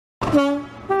Hello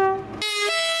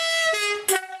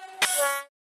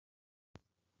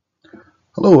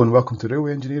and welcome to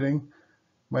Railway Engineering.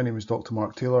 My name is Dr.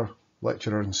 Mark Taylor,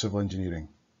 lecturer in Civil Engineering.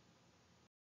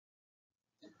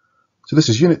 So this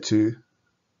is Unit 2,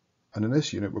 and in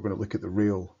this unit we're going to look at the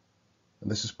rail, and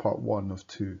this is Part 1 of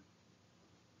 2.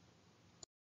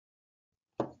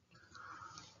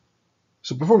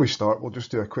 So before we start, we'll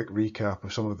just do a quick recap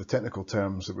of some of the technical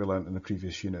terms that we learnt in the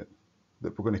previous unit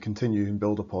that we're going to continue and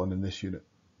build upon in this unit.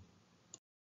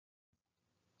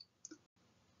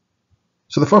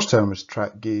 So the first term is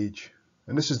track gauge,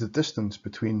 and this is the distance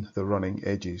between the running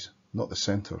edges, not the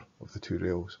centre of the two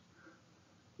rails.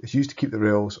 It's used to keep the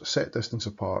rails a set distance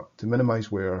apart to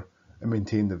minimise wear and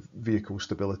maintain the vehicle's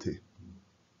stability.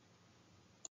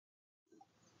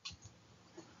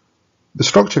 The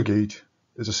structure gauge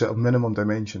is a set of minimum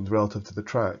dimensions relative to the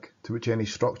track to which any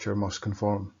structure must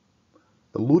conform.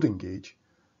 The loading gauge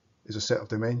is a set of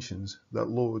dimensions that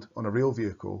load on a rail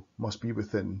vehicle must be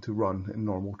within to run in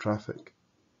normal traffic.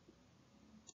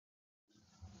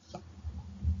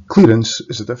 Clearance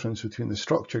is the difference between the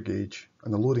structure gauge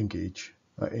and the loading gauge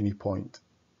at any point.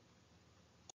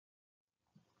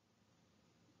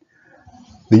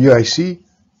 The UIC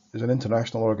is an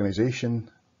international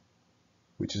organisation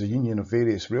which is a union of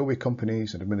various railway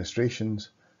companies and administrations,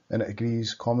 and it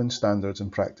agrees common standards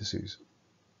and practices.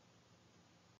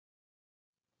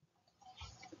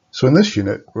 So in this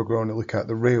unit we're going to look at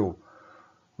the rail.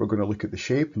 We're going to look at the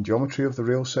shape and geometry of the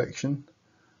rail section.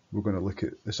 We're going to look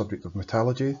at the subject of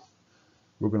metallurgy.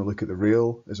 We're going to look at the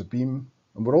rail as a beam,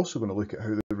 and we're also going to look at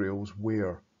how the rails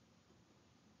wear.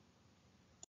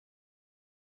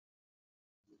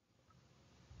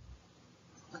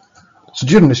 So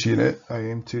during this unit, I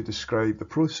aim to describe the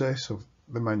process of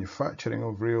the manufacturing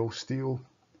of rail steel,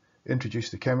 introduce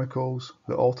the chemicals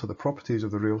that alter the properties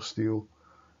of the rail steel,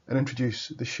 and introduce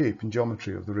the shape and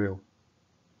geometry of the rail.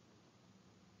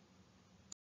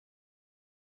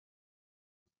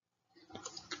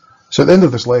 So at the end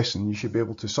of this lesson, you should be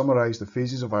able to summarise the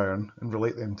phases of iron and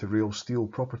relate them to rail steel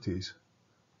properties.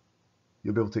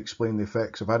 You'll be able to explain the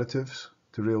effects of additives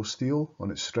to rail steel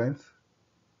on its strength,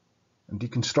 and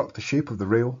deconstruct the shape of the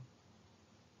rail,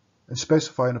 and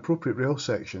specify an appropriate rail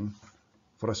section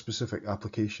for a specific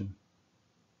application.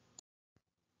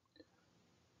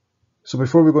 So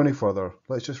before we go any further,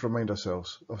 let's just remind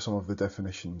ourselves of some of the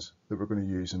definitions that we're going to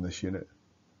use in this unit.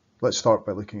 Let's start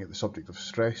by looking at the subject of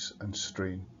stress and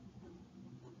strain.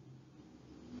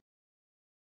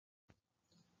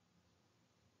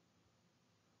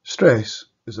 Stress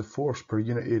is the force per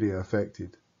unit area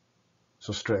affected.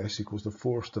 So stress equals the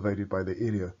force divided by the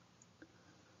area.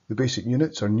 The basic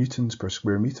units are newtons per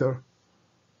square metre,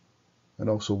 and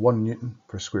also 1 newton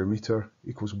per square metre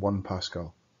equals 1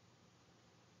 Pascal.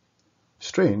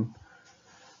 Strain: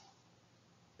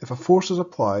 if a force is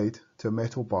applied to a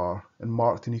metal bar and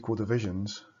marked in equal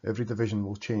divisions, every division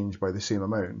will change by the same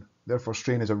amount. Therefore,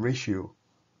 strain is a ratio,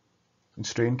 and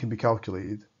strain can be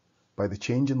calculated by the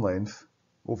change in length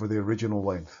over the original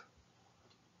length.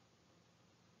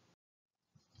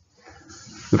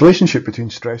 The relationship between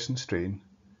stress and strain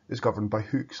is governed by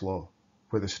Hooke's law,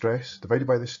 where the stress divided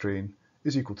by the strain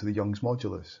is equal to the Young's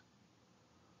modulus.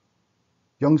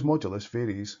 Young's modulus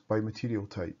varies by material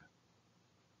type.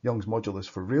 Young's modulus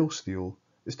for rail steel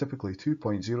is typically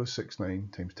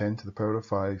 2.069 times 10 to the power of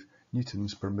 5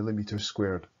 newtons per millimetre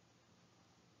squared.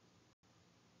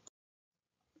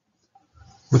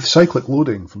 With cyclic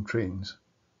loading from trains,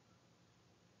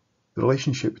 the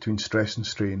relationship between stress and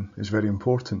strain is very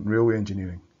important in railway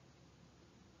engineering.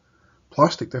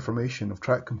 Plastic deformation of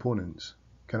track components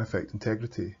can affect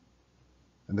integrity,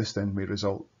 and this then may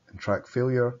result in track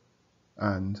failure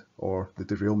and/or the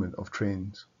derailment of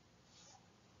trains.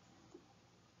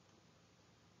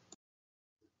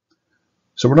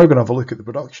 So we're now going to have a look at the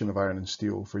production of iron and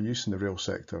steel for use in the rail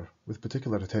sector, with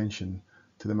particular attention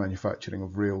to the manufacturing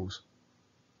of rails.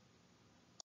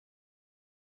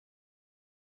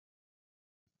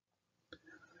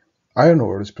 Iron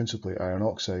ore is principally iron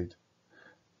oxide.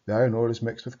 The iron ore is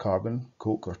mixed with carbon,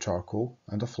 coke or charcoal,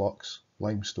 and a flux,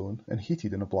 limestone, and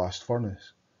heated in a blast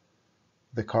furnace.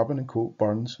 The carbon and coke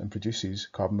burns and produces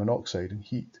carbon monoxide and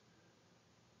heat.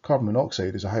 Carbon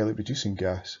monoxide is a highly reducing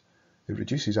gas. It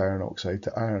reduces iron oxide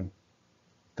to iron.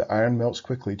 The iron melts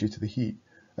quickly due to the heat,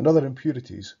 and other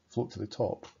impurities float to the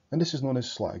top, and this is known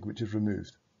as slag, which is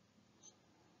removed.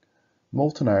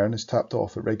 Molten iron is tapped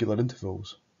off at regular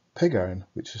intervals. Pig iron,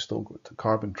 which has still got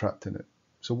carbon trapped in it.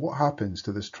 So what happens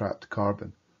to this trapped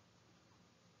carbon?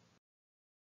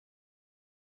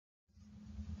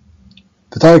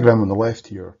 The diagram on the left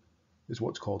here is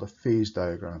what's called a phase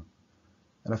diagram.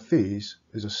 and a phase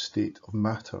is a state of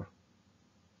matter.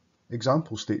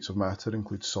 Example states of matter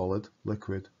include solid,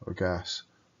 liquid, or gas,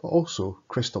 but also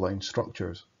crystalline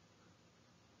structures.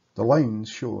 The lines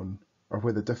shown are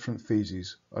where the different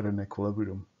phases are in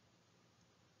equilibrium.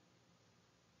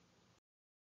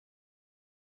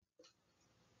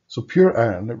 So pure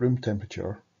iron at room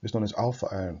temperature is known as alpha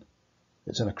iron.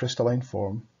 It's in a crystalline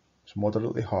form, it's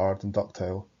moderately hard and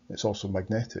ductile, it's also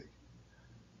magnetic.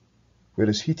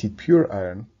 Whereas heated pure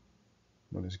iron,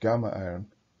 known as gamma iron,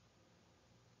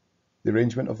 the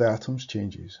arrangement of the atoms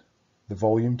changes, the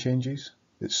volume changes,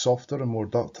 it's softer and more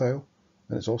ductile,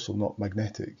 and it's also not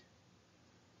magnetic.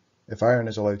 If iron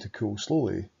is allowed to cool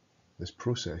slowly, this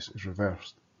process is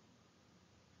reversed.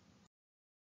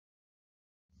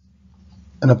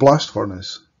 In a blast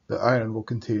furnace, the iron will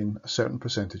contain a certain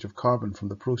percentage of carbon from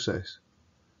the process.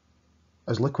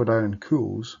 As liquid iron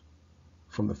cools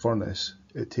from the furnace,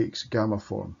 it takes gamma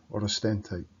form, or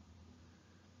austenite.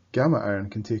 Gamma iron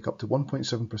can take up to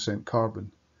 1.7%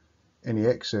 carbon. Any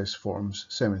excess forms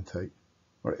cementite,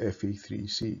 or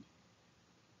Fe3C.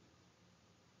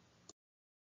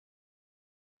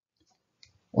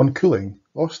 On cooling,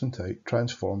 austenite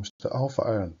transforms to alpha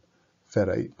iron,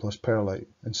 ferrite plus pearlite,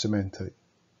 and cementite.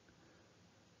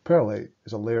 Pearlite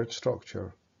is a layered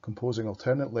structure composing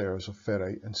alternate layers of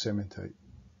ferrite and cementite.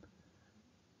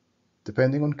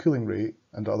 Depending on cooling rate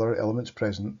and other elements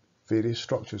present, various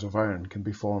structures of iron can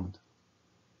be formed.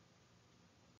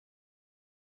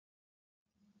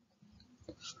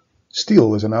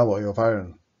 Steel is an alloy of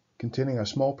iron, containing a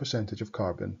small percentage of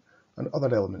carbon and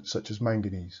other elements such as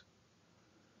manganese.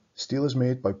 Steel is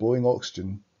made by blowing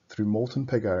oxygen through molten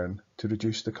pig iron to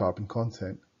reduce the carbon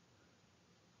content.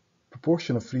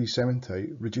 Proportion of free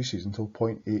cementite reduces until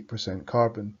 0.8%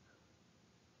 carbon,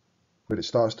 where it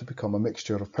starts to become a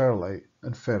mixture of pearlite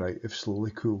and ferrite if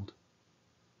slowly cooled.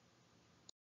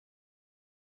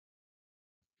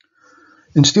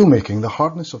 In steelmaking, the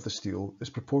hardness of the steel is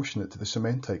proportionate to the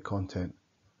cementite content.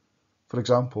 For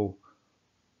example,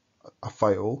 a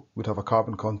file would have a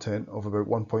carbon content of about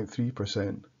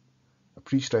 1.3%, a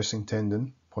pre-stressing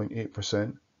tendon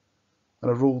 0.8%, and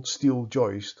a rolled steel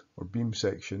joist or beam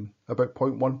section about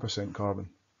 0.1% carbon.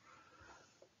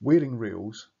 Wearing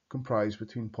rails comprise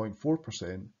between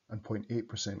 0.4% and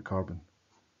 0.8% carbon.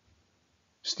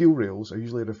 Steel rails are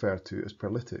usually referred to as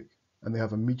perlitic, and they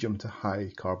have a medium to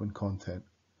high carbon content.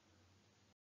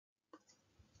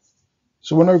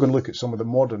 So we're now going to look at some of the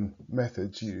modern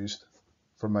methods used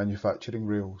for manufacturing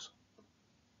rails.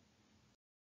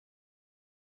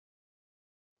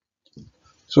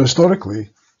 So historically,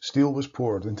 steel was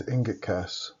poured into ingot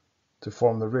casts to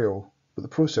form the rail, but the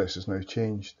process has now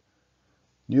changed.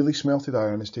 Newly smelted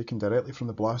iron is taken directly from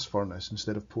the blast furnace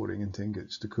instead of pouring into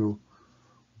ingots to cool.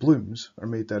 Blooms are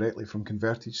made directly from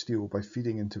converted steel by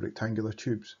feeding into rectangular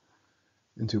tubes,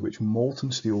 into which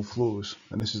molten steel flows,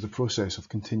 and this is the process of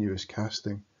continuous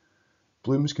casting.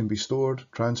 Blooms can be stored,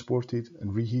 transported,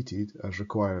 and reheated as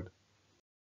required.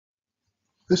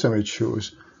 This image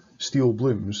shows steel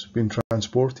blooms being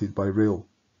transported by rail.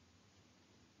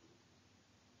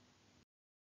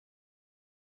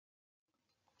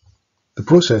 The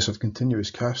process of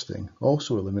continuous casting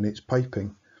also eliminates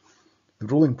piping. The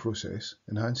rolling process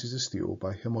enhances the steel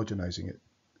by homogenizing it.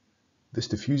 This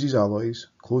diffuses alloys,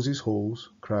 closes holes,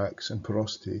 cracks, and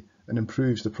porosity, and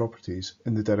improves the properties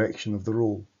in the direction of the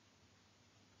roll.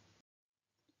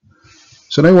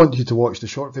 So now I want you to watch the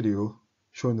short video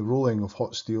showing the rolling of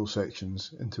hot steel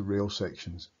sections into rail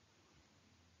sections.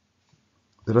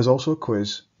 There is also a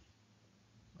quiz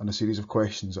and a series of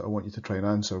questions that I want you to try and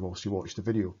answer whilst you watch the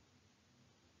video.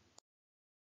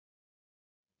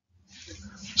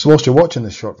 So whilst you're watching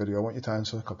this short video, I want you to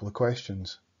answer a couple of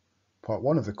questions. Part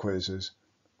 1 of the quiz is,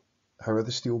 how are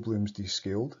the steel blooms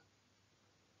descaled?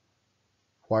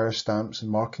 Why are stamps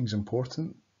and markings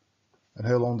important? And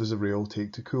how long does the rail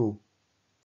take to cool?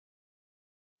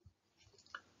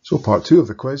 So part 2 of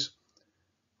the quiz,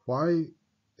 why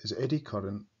is eddy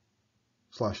current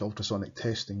 / ultrasonic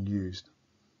testing used?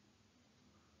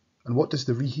 And what does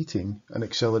the reheating and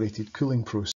accelerated cooling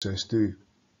process do?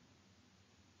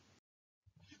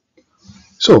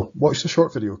 So watch the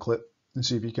short video clip and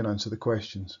see if you can answer the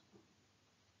questions.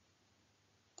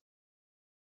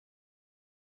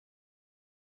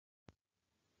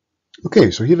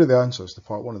 Okay, so here are the answers to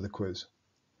part 1 of the quiz.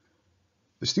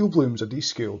 The steel blooms are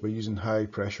descaled by using high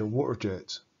pressure water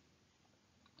jets.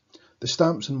 The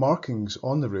stamps and markings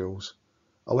on the rails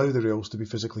allow the rails to be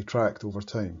physically tracked over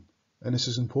time, and this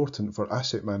is important for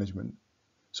asset management,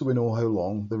 so we know how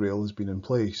long the rail has been in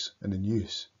place and in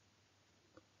use.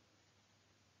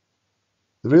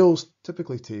 The rails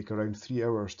typically take around 3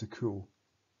 hours to cool,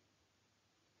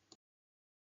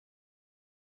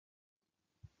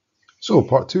 So,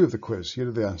 part 2 of the quiz, here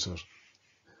are the answers.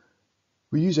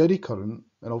 We use eddy current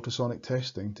and ultrasonic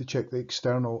testing to check the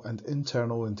external and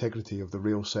internal integrity of the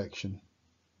rail section.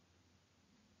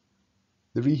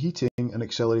 The reheating and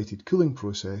accelerated cooling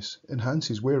process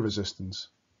enhances wear resistance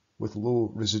with low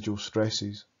residual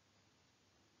stresses.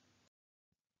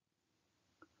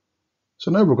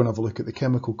 So now we're going to have a look at the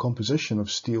chemical composition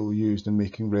of steel used in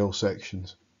making rail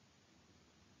sections.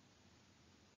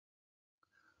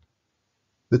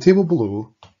 The table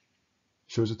below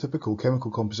shows a typical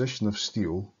chemical composition of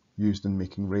steel used in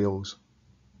making rails.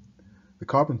 The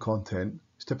carbon content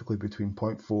is typically between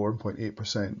 0.4 and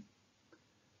 0.8%.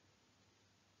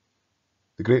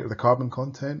 The greater the carbon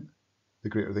content, the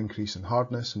greater the increase in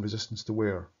hardness and resistance to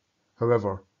wear.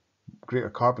 However, greater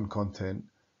carbon content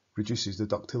reduces the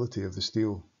ductility of the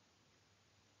steel.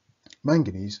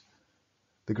 Manganese,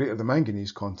 the greater the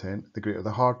manganese content, the greater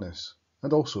the hardness,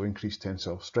 and also increased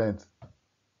tensile strength.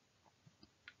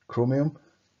 Chromium,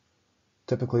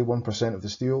 typically 1% of the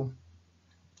steel,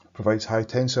 provides high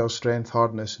tensile strength,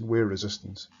 hardness, and wear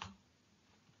resistance.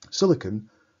 Silicon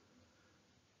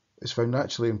is found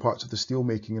naturally in parts of the steel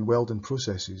making and welding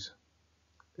processes.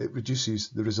 It reduces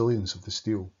the resilience of the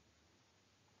steel.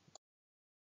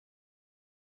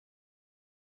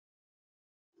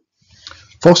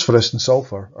 Phosphorus and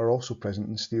sulfur are also present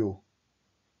in steel.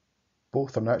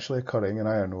 Both are naturally occurring in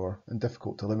iron ore and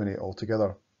difficult to eliminate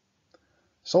altogether.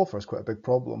 Sulfur is quite a big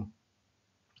problem.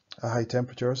 At high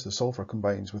temperatures, the sulfur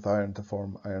combines with iron to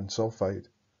form iron sulfide.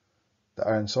 The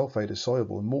iron sulfide is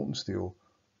soluble in molten steel,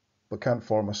 but can't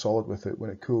form a solid with it when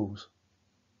it cools.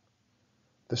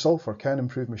 The sulfur can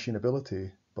improve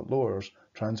machinability, but lowers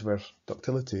transverse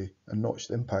ductility and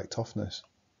notched impact toughness.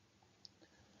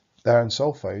 The iron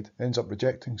sulfide ends up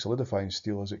rejecting solidifying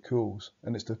steel as it cools,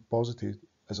 and it's deposited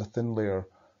as a thin layer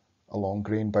along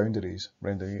grain boundaries,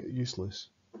 rendering it useless.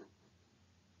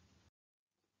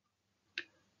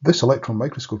 This electron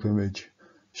microscope image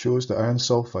shows the iron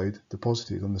sulfide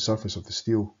deposited on the surface of the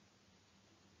steel.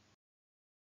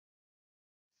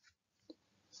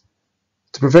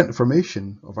 To prevent the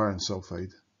formation of iron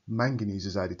sulfide, manganese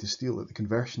is added to steel at the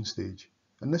conversion stage,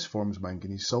 and this forms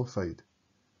manganese sulfide.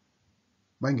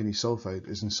 Manganese sulfide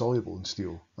is insoluble in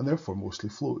steel and therefore mostly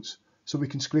floats, so we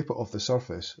can scrape it off the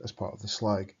surface as part of the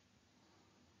slag.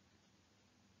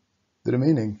 The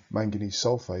remaining manganese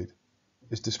sulfide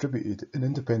is distributed in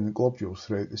independent globules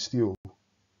throughout the steel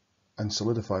and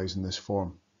solidifies in this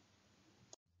form.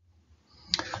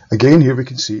 Again, here we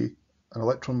can see an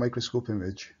electron microscope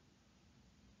image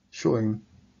showing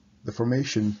the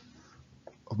formation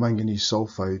of manganese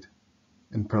sulfide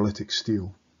in pearlitic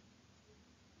steel.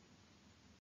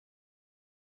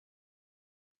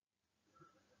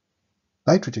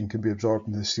 Nitrogen can be absorbed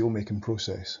in the steel making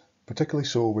process, particularly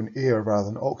so when air rather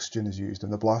than oxygen is used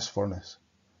in the blast furnace.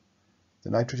 The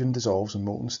nitrogen dissolves in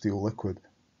molten steel liquid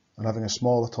and, having a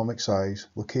small atomic size,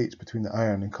 locates between the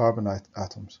iron and carbon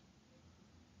atoms.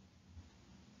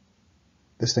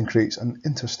 This then creates an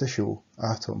interstitial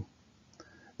atom.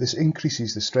 This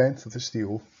increases the strength of the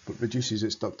steel but reduces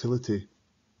its ductility.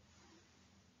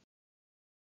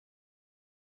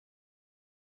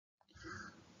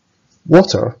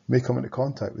 Water may come into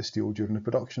contact with steel during the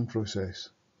production process.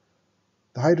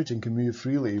 The hydrogen can move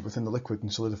freely within the liquid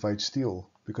and solidified steel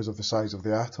because of the size of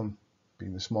the atom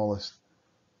being the smallest.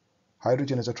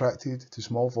 Hydrogen is attracted to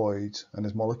small voids and,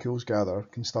 as molecules gather,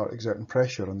 can start exerting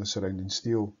pressure on the surrounding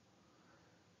steel.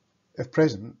 If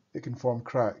present, it can form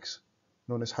cracks,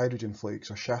 known as hydrogen flakes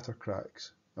or shatter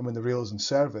cracks, and when the rail is in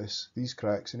service, these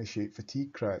cracks initiate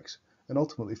fatigue cracks and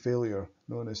ultimately failure,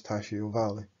 known as tache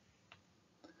ovale.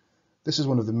 This is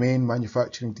one of the main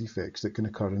manufacturing defects that can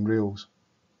occur in rails.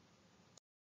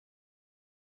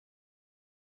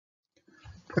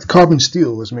 If carbon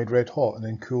steel is made red hot and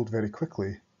then cooled very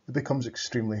quickly, it becomes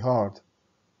extremely hard.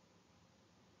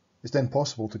 It's then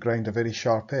possible to grind a very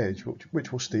sharp edge,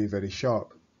 which will stay very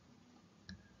sharp.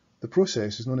 The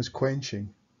process is known as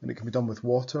quenching, and it can be done with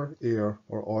water, air,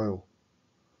 or oil.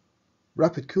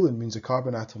 Rapid cooling means the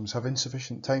carbon atoms have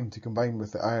insufficient time to combine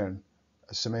with the iron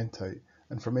as cementite,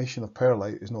 and formation of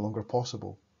pearlite is no longer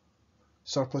possible.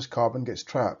 Surplus carbon gets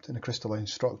trapped in a crystalline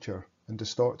structure and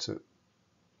distorts it.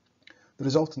 The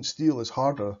resultant steel is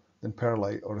harder than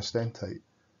pearlite or austenite.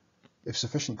 If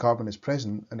sufficient carbon is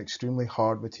present, an extremely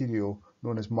hard material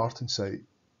known as martensite.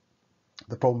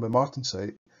 The problem with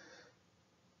martensite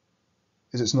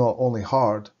is it's not only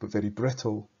hard but very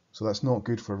brittle, so that's not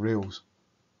good for rails.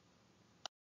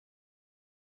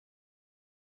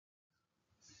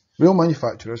 Rail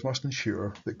manufacturers must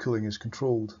ensure that cooling is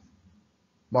controlled.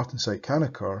 Martensite can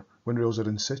occur when rails are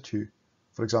in situ,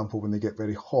 for example when they get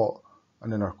very hot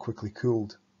and then are quickly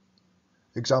cooled.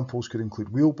 Examples could include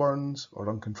wheel burns or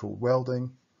uncontrolled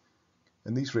welding,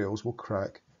 and these rails will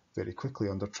crack very quickly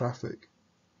under traffic.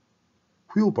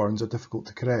 Wheel burns are difficult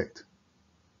to correct,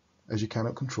 as you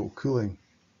cannot control cooling.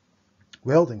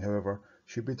 Welding, however,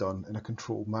 should be done in a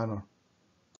controlled manner.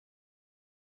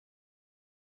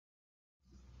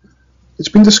 It's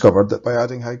been discovered that by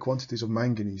adding high quantities of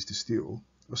manganese to steel,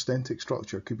 austenitic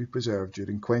structure could be preserved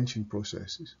during quenching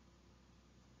processes.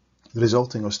 The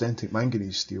resulting austenitic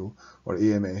manganese steel, or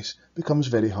AMS, becomes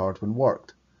very hard when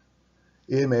worked.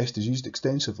 AMS is used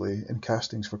extensively in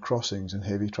castings for crossings and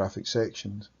heavy traffic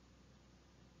sections.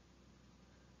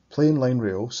 Plain line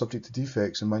rail, subject to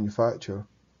defects in manufacture,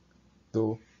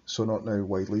 though so not now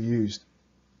widely used.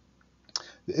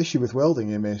 The issue with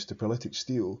welding AMS to pyritic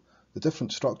steel, the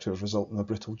different structures result in a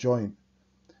brittle joint.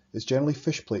 It's generally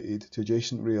fish-plated to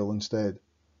adjacent rail instead,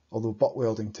 although butt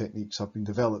welding techniques have been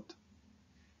developed.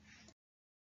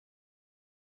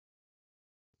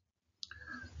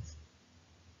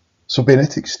 So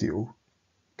bayonetic steel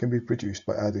can be produced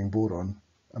by adding boron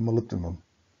and molybdenum.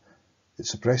 It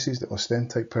suppresses the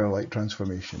austenite-pearlite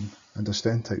transformation, and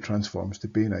austenite transforms to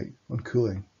bainite on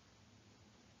cooling.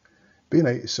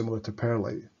 Bainite is similar to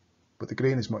pearlite, but the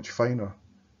grain is much finer,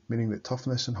 meaning that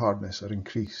toughness and hardness are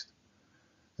increased.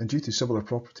 And due to similar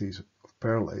properties of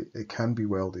pearlite, it can be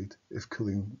welded if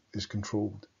cooling is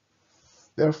controlled.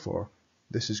 Therefore,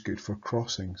 this is good for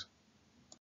crossings.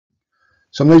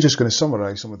 So I'm now just going to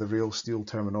summarise some of the rail steel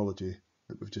terminology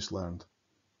that we've just learned.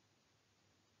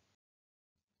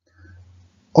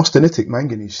 Austenitic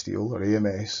manganese steel, or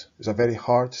AMS, is a very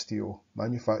hard steel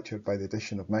manufactured by the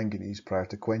addition of manganese prior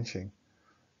to quenching.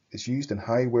 It's used in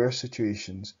high wear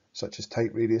situations such as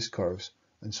tight radius curves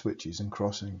and switches and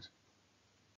crossings.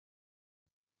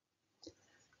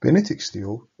 Bayonetic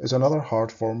steel is another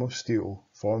hard form of steel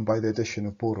formed by the addition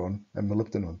of boron and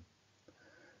molybdenum.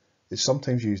 It's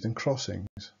sometimes used in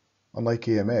crossings. Unlike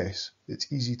AMS,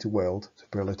 it's easy to weld to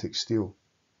pyritic steel.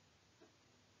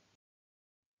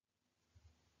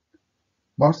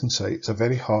 Martensite is a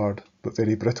very hard but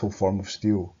very brittle form of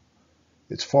steel.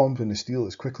 It's formed when the steel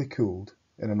is quickly cooled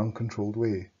in an uncontrolled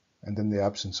way and in the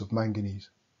absence of manganese.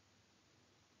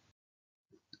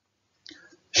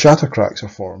 Shatter cracks are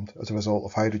formed as a result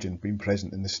of hydrogen being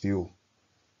present in the steel,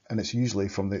 and it's usually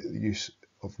from the use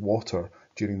of water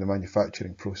during the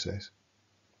manufacturing process.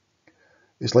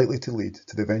 It's likely to lead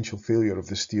to the eventual failure of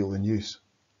the steel in use.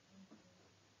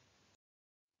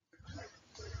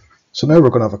 So now we're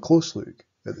going to have a close look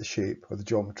at the shape or the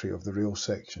geometry of the rail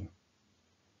section.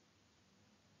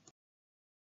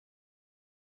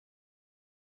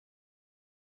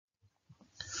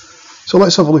 So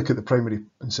let's have a look at the primary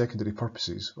and secondary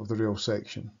purposes of the rail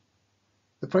section.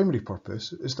 The primary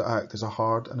purpose is to act as a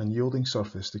hard and unyielding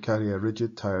surface to carry a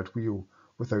rigid tired wheel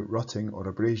without rutting or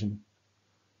abrasion.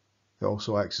 It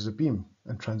also acts as a beam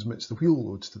and transmits the wheel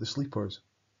loads to the sleepers.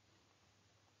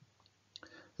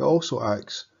 It also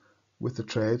acts with the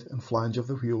tread and flange of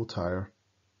the wheel tire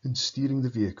in steering the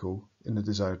vehicle in the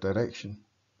desired direction.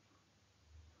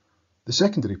 The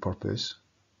secondary purpose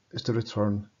is to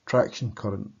return traction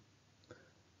current.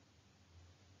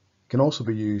 It can also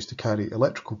be used to carry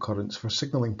electrical currents for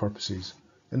signalling purposes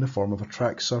in the form of a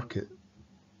track circuit.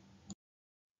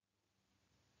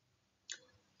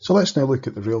 So let's now look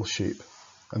at the rail shape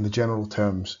and the general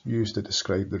terms used to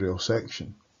describe the rail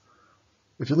section.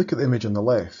 If you look at the image on the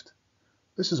left,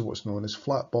 this is what's known as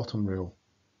flat bottom rail,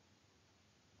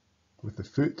 with the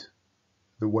foot,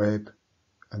 the web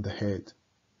and the head.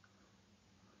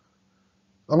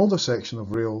 An older section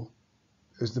of rail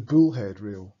is the bullhead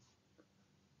rail.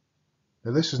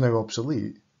 Now this is now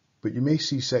obsolete, but you may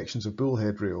see sections of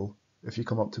bullhead rail if you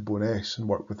come up to Bowness and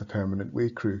work with the permanent way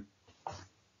crew.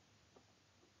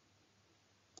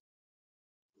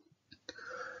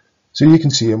 So you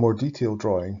can see a more detailed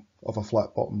drawing of a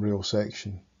flat bottom rail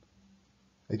section.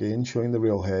 Again showing the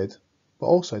rail head, but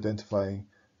also identifying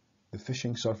the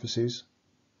fishing surfaces,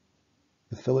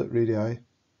 the fillet radii,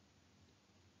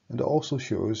 and it also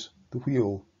shows the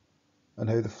wheel and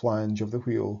how the flange of the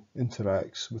wheel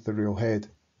interacts with the rail head.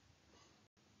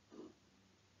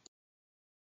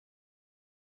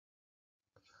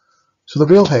 So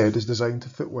the rail head is designed to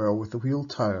fit well with the wheel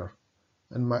tire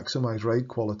and maximise ride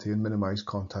quality and minimise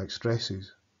contact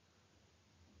stresses.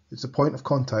 It's the point of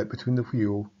contact between the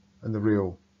wheel and the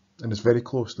rail and is very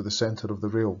close to the centre of the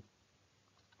rail,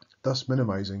 thus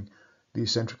minimising the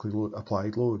eccentrically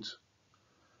applied loads.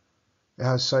 It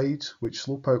has sides which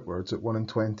slope outwards at 1 in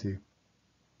 20,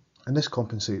 and this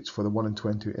compensates for the 1 in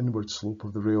 20 inward slope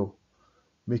of the rail,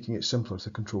 making it simpler to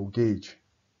control gauge.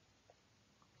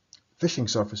 Fishing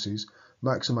surfaces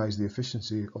maximise the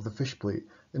efficiency of the fish plate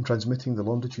in transmitting the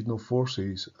longitudinal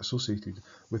forces associated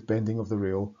with bending of the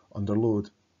rail under load.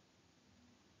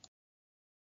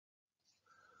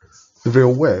 The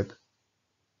rail web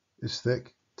is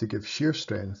thick to give shear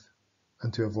strength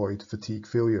and to avoid fatigue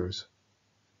failures,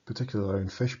 particularly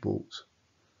around fish bolts.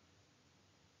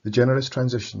 The generous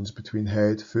transitions between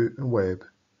head, foot and web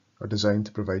are designed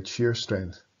to provide shear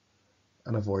strength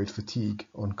and avoid fatigue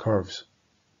on curves.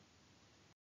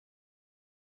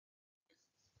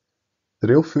 The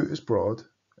rail foot is broad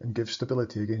and gives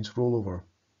stability against rollover.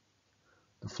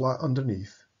 The flat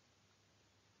underneath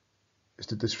is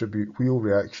to distribute wheel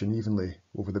reaction evenly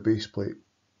over the base plate.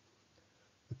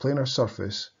 The planar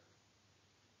surface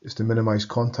is to minimise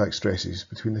contact stresses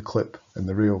between the clip and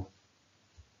the rail.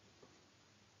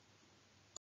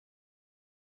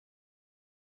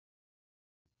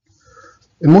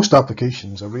 In most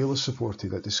applications, a rail is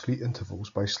supported at discrete intervals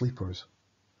by sleepers,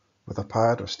 with a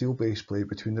pad or steel base plate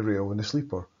between the rail and the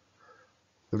sleeper.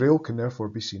 The rail can therefore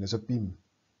be seen as a beam.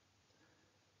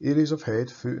 Areas of head,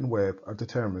 foot and web are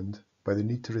determined by the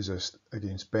need to resist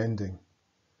against bending.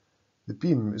 The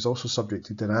beam is also subject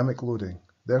to dynamic loading,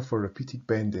 therefore repeated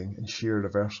bending and shear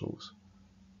reversals,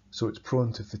 so it's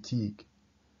prone to fatigue.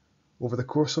 Over the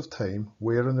course of time,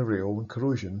 wear on the rail and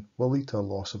corrosion will lead to a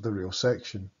loss of the rail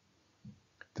section.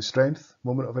 The strength,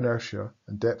 moment of inertia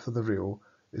and depth of the rail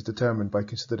is determined by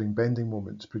considering bending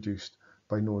moments produced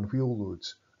by known wheel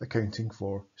loads, accounting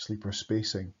for sleeper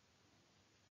spacing.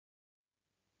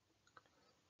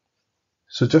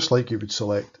 So just like you would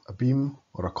select a beam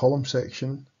or a column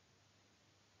section,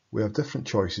 we have different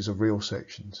choices of rail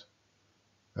sections.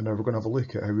 And now we're going to have a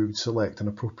look at how we would select an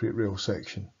appropriate rail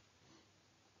section.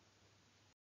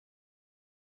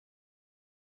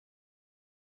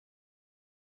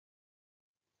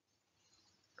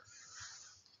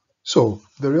 So,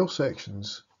 the rail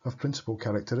sections have principal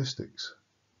characteristics,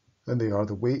 and they are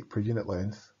the weight per unit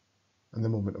length and the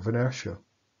moment of inertia.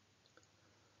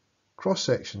 Cross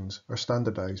sections are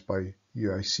standardised by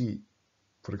UIC.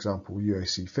 For example,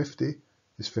 UIC 50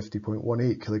 is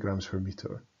 50.18 kilograms per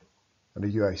metre, and a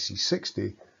UIC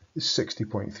 60 is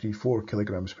 60.34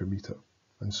 kilograms per metre,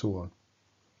 and so on.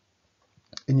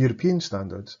 In European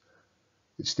standards,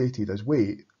 it's stated as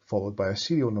weight followed by a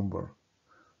serial number.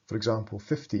 For example,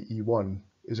 50E1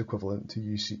 is equivalent to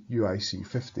UIC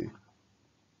 50.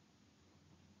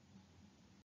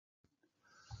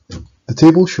 The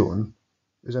table shown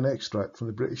is an extract from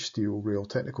the British Steel Rail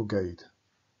Technical Guide.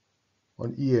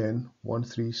 On EN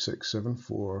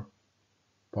 13674,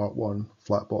 Part 1,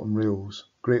 flat bottom rails,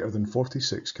 greater than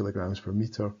 46 kilograms per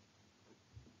metre.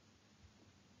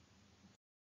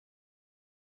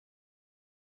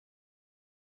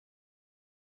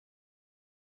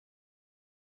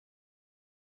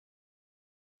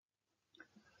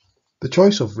 The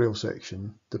choice of rail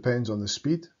section depends on the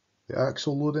speed, the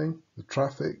axle loading, the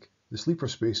traffic, the sleeper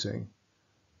spacing,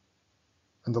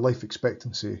 and the life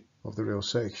expectancy of the rail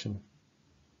section.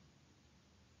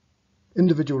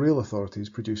 Individual rail authorities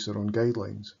produce their own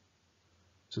guidelines.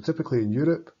 So typically in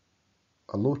Europe,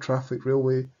 a low traffic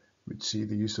railway would see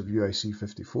the use of UIC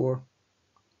 54,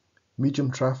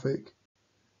 medium traffic,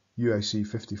 UIC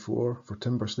 54 for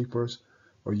timber sleepers,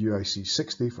 or UIC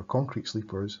 60 for concrete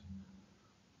sleepers,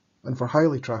 and for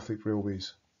highly trafficked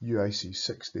railways, UIC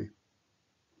 60.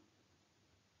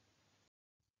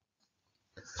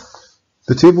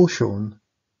 The table shown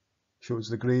shows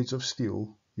the grades of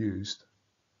steel used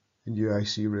in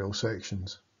UIC rail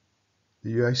sections.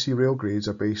 The UIC rail grades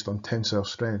are based on tensile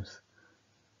strength,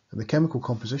 and the chemical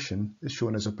composition is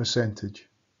shown as a percentage.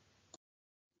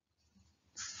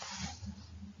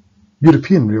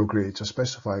 European rail grades are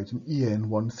specified in EN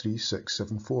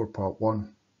 13674 Part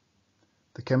 1.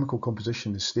 The chemical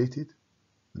composition is stated,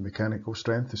 the mechanical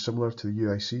strength is similar to the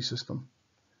UIC system,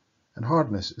 and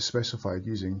hardness is specified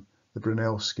using the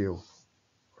Brunel scale,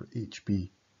 or HB.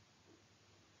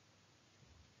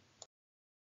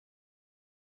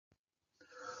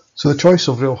 So the choice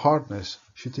of rail hardness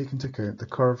should take into account the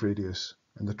curve radius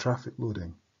and the traffic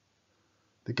loading.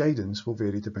 The guidance will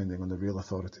vary depending on the rail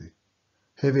authority.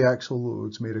 Heavy axle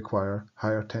loads may require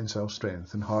higher tensile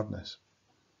strength and hardness.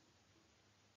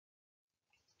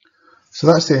 So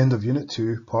that's the end of Unit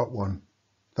 2, Part 1.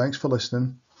 Thanks for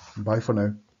listening, and bye for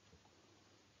now.